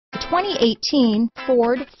2018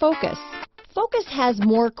 Ford Focus. Focus has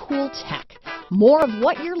more cool tech, more of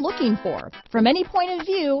what you're looking for. From any point of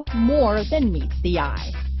view, more than meets the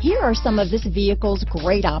eye. Here are some of this vehicle's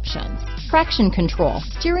great options: traction control,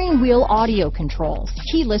 steering wheel audio controls,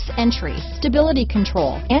 keyless entry, stability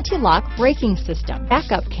control, anti-lock braking system,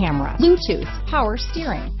 backup camera, Bluetooth, power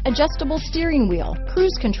steering, adjustable steering wheel,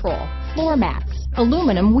 cruise control, floor mats,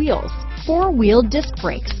 aluminum wheels, four-wheel disc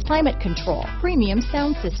brakes, climate control, premium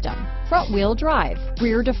sound system, front-wheel drive,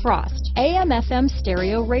 rear defrost, AM/FM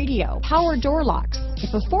stereo radio, power door locks.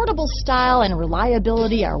 If affordable style and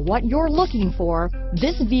reliability are what you're looking for,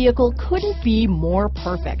 this vehicle couldn't be more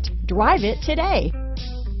perfect. Drive it today.